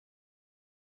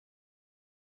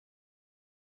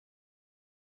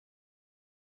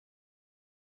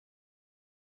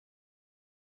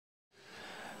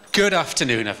Good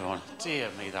afternoon, everyone. Dear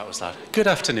me, that was loud. Good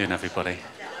afternoon, everybody.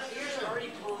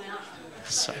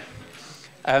 So,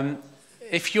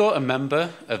 if you're a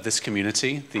member of this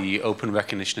community, the Open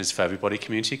Recognition is for Everybody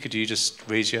community, could you just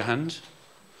raise your hand?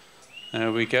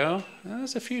 There we go.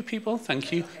 There's a few people,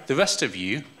 thank you. The rest of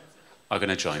you are going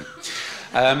to join.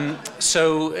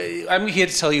 So I'm here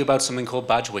to tell you about something called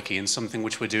BadgeWiki and something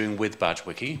which we're doing with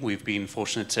BadgeWiki. We've been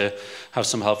fortunate to have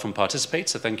some help from Participate,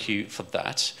 so thank you for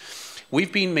that.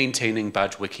 We've been maintaining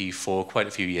BadgeWiki for quite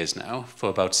a few years now, for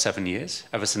about 7 years,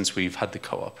 ever since we've had the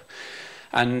co-op.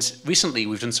 And recently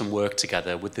we've done some work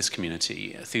together with this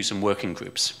community through some working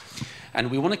groups.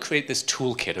 And we want to create this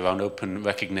toolkit around open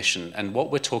recognition. And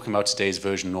what we're talking about today is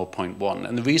version 0.1.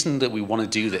 And the reason that we want to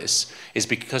do this is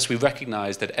because we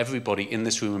recognize that everybody in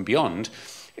this room and beyond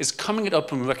is coming at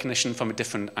open recognition from a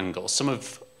different angle. Some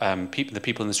of the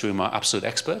people in this room are absolute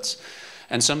experts.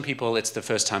 And some people, it's the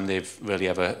first time they've really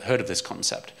ever heard of this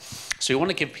concept. So we want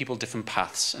to give people different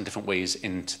paths and different ways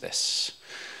into this.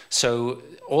 So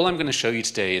all I'm going to show you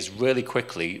today is really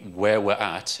quickly where we're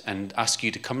at and ask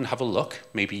you to come and have a look,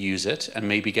 maybe use it, and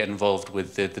maybe get involved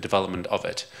with the development of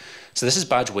it. So this is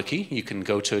BadgeWiki. You can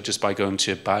go to it just by going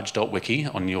to badge.wiki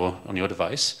on your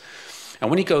device. And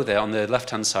when you go there, on the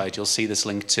left-hand side, you'll see this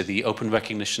link to the Open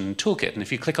Recognition Toolkit. And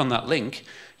if you click on that link,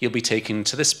 you'll be taken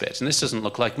to this bit. And this doesn't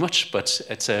look like much, but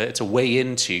it's a way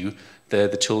into the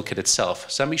toolkit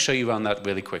itself. So let me show you around that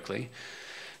really quickly.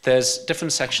 There's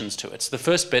different sections to it. So the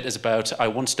first bit is about, I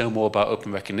want to know more about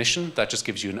open recognition. That just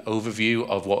gives you an overview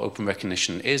of what open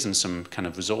recognition is and some kind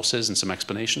of resources and some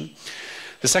explanation.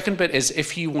 The second bit is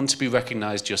if you want to be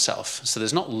recognized yourself. So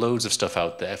there's not loads of stuff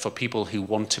out there for people who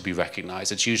want to be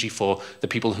recognized. It's usually for the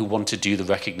people who want to do the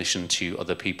recognition to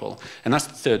other people. And that's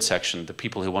the third section, the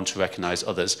people who want to recognize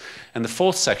others. And the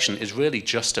fourth section is really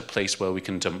just a place where we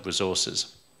can dump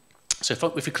resources. So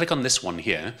if we click on this one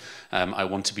here, I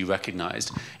want to be recognized,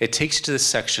 it takes you to this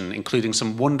section, including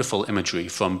some wonderful imagery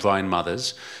from Brian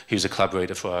Mathers, who's a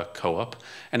collaborator for our co-op.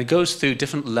 And it goes through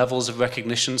different levels of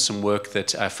recognition, some work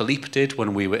that Philippe did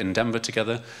when we were in Denver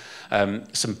together,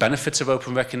 some benefits of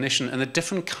open recognition, and the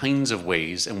different kinds of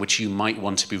ways in which you might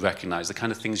want to be recognized, the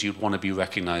kind of things you'd want to be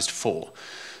recognized for.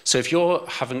 So if you're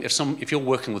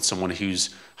working with someone who's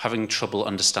having trouble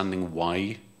understanding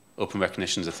why open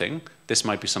recognition is a thing, this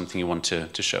might be something you want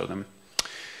to show them.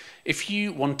 If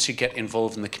you want to get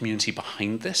involved in the community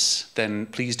behind this, then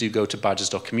please do go to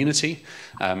badges.community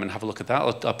and have a look at that.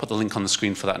 I'll put the link on the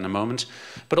screen for that in a moment.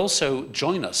 But also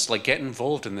join us, like get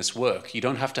involved in this work. You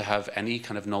don't have to have any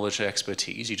kind of knowledge or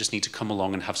expertise. You just need to come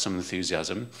along and have some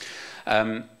enthusiasm.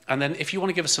 And then if you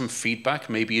want to give us some feedback,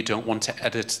 maybe you don't want to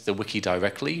edit the wiki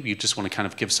directly, you just want to kind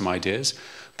of give some ideas,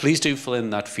 please do fill in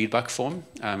that feedback form.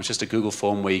 It's just a Google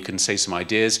form where you can say some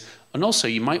ideas. And also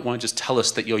you might want to just tell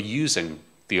us that you're using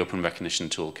the Open Recognition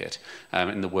Toolkit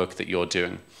in the work that you're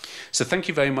doing. So thank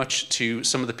you very much to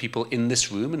some of the people in this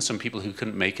room and some people who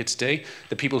couldn't make it today,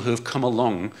 the people who have come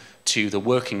along to the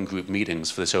working group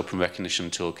meetings for this Open Recognition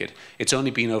Toolkit. It's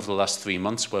only been over the last 3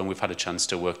 months when we've had a chance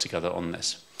to work together on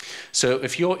this. So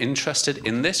if you're interested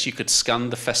in this, you could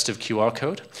scan the festive QR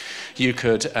code. You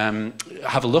could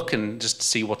have a look and just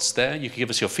see what's there. You could give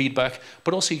us your feedback,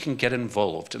 but also you can get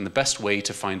involved. And the best way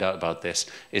to find out about this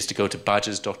is to go to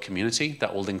badges.community.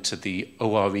 That will link to the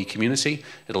ORE community.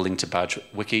 It'll link to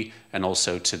BadgeWiki and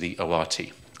also to the ORT.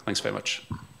 Thanks very much.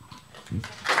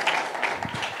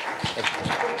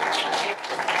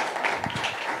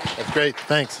 That's great.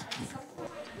 Thanks.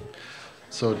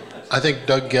 So I think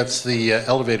Doug gets the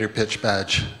elevator pitch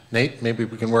badge. Nate, maybe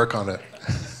we can work on it.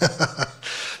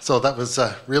 So that was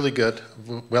really good,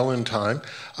 well in time.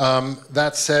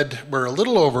 That said, we're a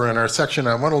little over in our section.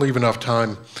 I want to leave enough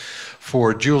time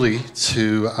for Julie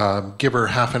to give her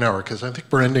half an hour, because I think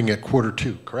we're ending at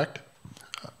 1:45, correct?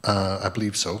 I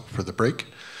believe so, for the break.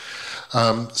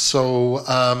 I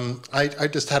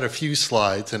just had a few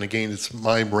slides, and again, it's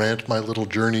my rant, my little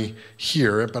journey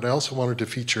here, but I also wanted to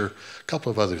feature a couple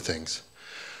of other things.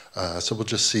 So we'll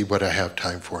just see what I have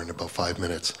time for in about 5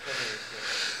 minutes.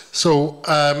 So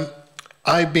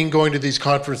I've been going to these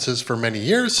conferences for many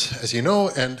years, as you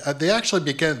know, and they actually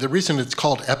began, the reason it's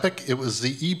called ePIC, it was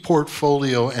the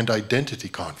ePortfolio and Identity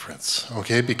Conference,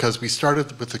 okay? Because we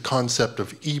started with the concept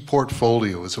of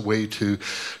ePortfolio as a way to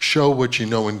show what you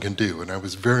know and can do. And I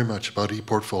was very much about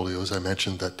ePortfolios. I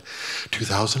mentioned that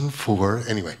 2004,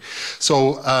 anyway.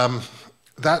 So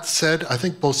that said, I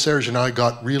think both Serge and I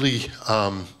got really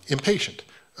impatient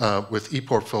with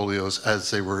ePortfolios as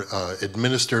they were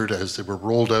administered, as they were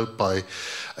rolled out by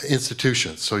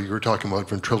institutions. So you were talking about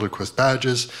ventriloquist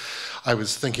badges. I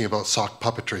was thinking about sock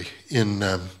puppetry in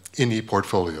in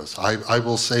ePortfolios. I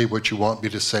will say what you want me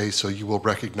to say, so you will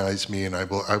recognize me, and I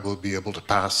will be able to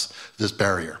pass this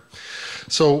barrier.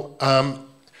 So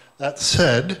that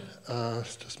said,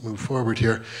 let's just move forward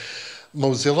here.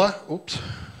 Mozilla, oops,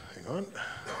 hang on.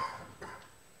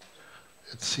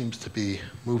 It seems to be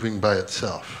moving by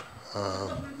itself.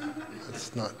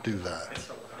 Let's not do that.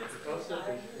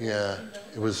 Yeah,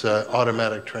 it was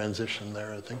automatic transition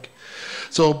there, I think.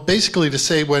 So basically to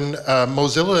say, when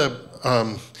Mozilla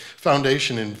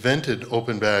Foundation invented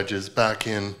open badges back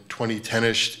in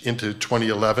 2010-ish into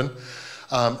 2011,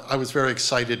 I was very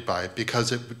excited by it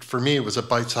because for me it was a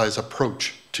bite-sized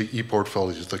approach to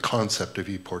ePortfolios, the concept of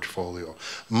ePortfolio,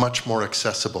 much more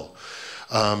accessible.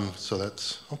 So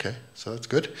that's okay. So that's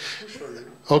good.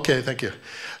 Okay, thank you.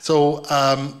 So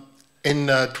in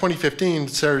 2015,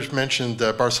 Serge mentioned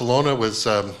Barcelona was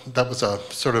that was a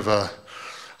sort of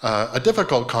a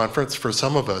difficult conference for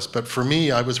some of us, but for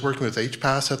me, I was working with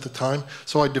HPAS at the time,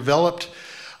 so I developed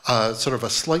sort of a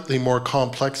slightly more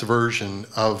complex version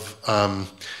of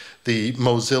the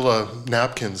Mozilla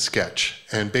napkin sketch.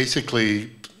 And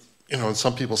basically, you know,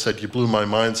 some people said, you blew my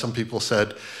mind. Some people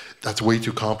said, that's way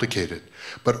too complicated.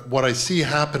 But what I see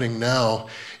happening now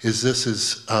is this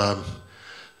is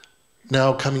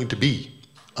now coming to be.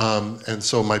 And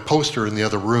so my poster in the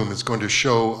other room is going to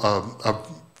show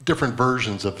different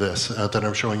versions of this that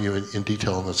I'm showing you in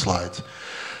detail in the slides.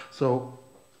 So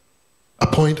a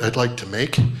point I'd like to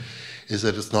make is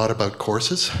that it's not about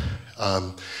courses.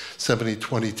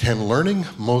 70-20-10 learning,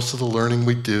 most of the learning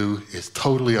we do is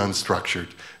totally unstructured.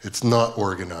 It's not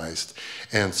organized.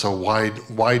 And so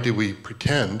why do we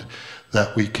pretend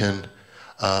that we can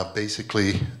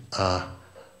basically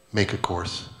make a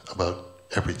course about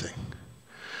everything?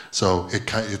 So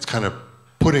it's kind of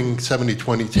putting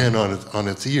 70-20-10 on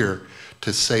its ear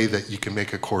to say that you can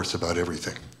make a course about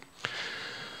everything.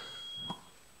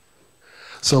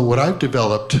 So what I've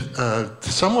developed,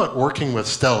 somewhat working with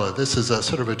Stella, this is a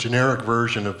sort of a generic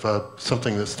version of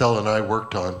something that Stella and I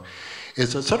worked on,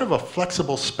 is a sort of a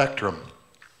flexible spectrum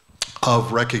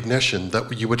of recognition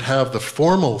that you would have the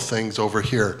formal things over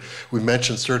here. We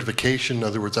mentioned certification, in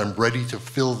other words, I'm ready to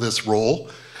fill this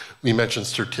role. We mentioned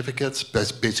certificates,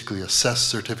 basically assess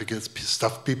certificates,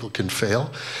 stuff people can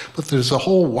fail. But there's a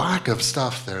whole whack of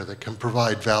stuff there that can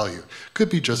provide value. Could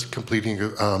be just completing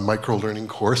a micro-learning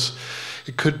course.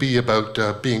 It could be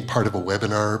about being part of a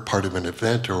webinar, part of an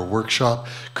event or a workshop.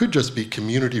 Could just be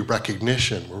community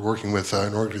recognition. We're working with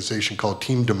an organization called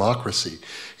Team Democracy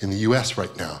in the US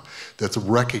right now that's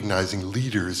recognizing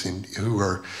leaders who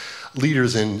are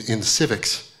leaders in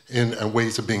civics in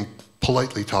ways of being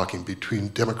politely talking between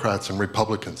Democrats and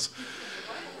Republicans.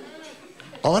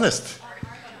 Honest.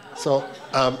 So,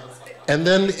 and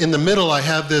then in the middle I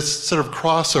have this sort of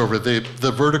crossover.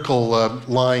 The vertical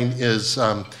line is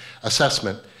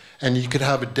assessment, and you could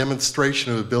have a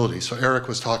demonstration of ability. So Eric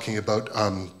was talking about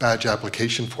badge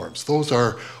application forms. Those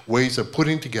are ways of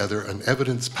putting together an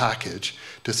evidence package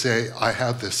to say, I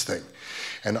have this thing.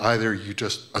 And either you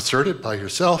just assert it by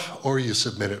yourself or you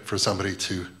submit it for somebody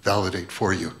to validate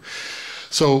for you.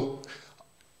 So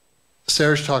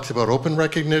Serge talks about open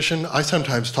recognition. I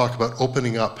sometimes talk about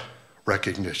opening up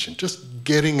recognition, just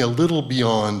getting a little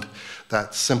beyond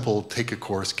that simple take a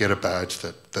course, get a badge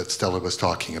that Stella was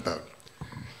talking about.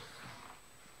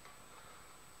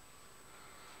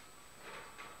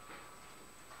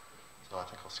 So I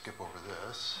think I'll skip over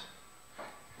this.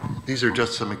 These are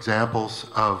just some examples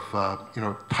of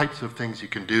types of things you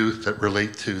can do that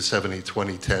relate to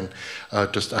 70-20-10,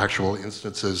 just actual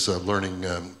instances of learning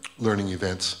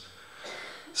events.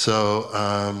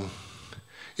 So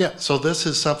yeah, so this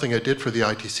is something I did for the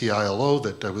ITC ILO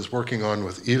that I was working on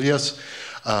with Elias,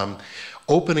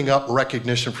 opening up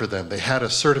recognition for them. They had a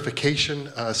certification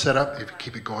set up. If you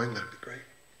keep it going, that'd be great.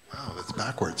 Wow, that's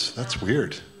backwards. That's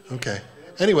weird. Okay.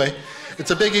 Anyway, it's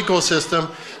a big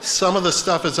ecosystem. Some of the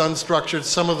stuff is unstructured.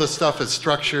 Some of the stuff is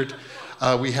structured.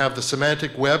 We have the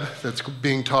semantic web that's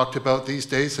being talked about these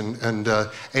days, and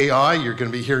AI, you're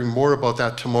going to be hearing more about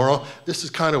that tomorrow. This is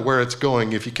kind of where it's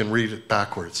going if you can read it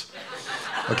backwards.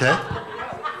 Okay?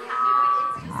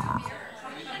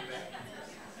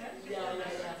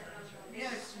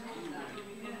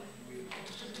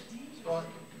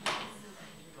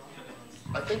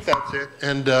 I think that's it.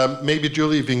 And maybe,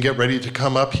 Julie, if you can get ready to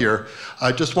come up here.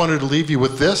 I just wanted to leave you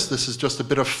with this. This is just a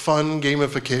bit of fun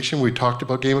gamification. We talked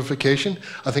about gamification.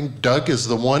 I think Doug is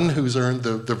the one who's earned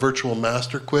the virtual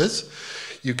master quiz.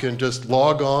 You can just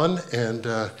log on and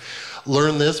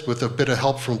learn this with a bit of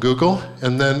help from Google.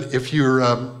 And then if you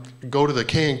go to the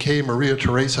K&K Maria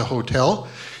Teresa Hotel,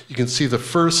 you can see the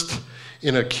first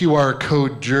in a QR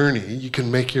code journey, you can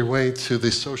make your way to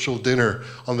the social dinner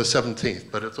on the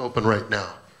 17th, but it's open right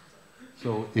now.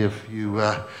 So if you,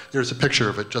 there's a picture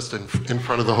of it just in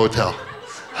front of the hotel.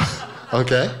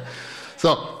 Okay?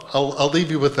 So I'll leave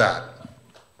you with that.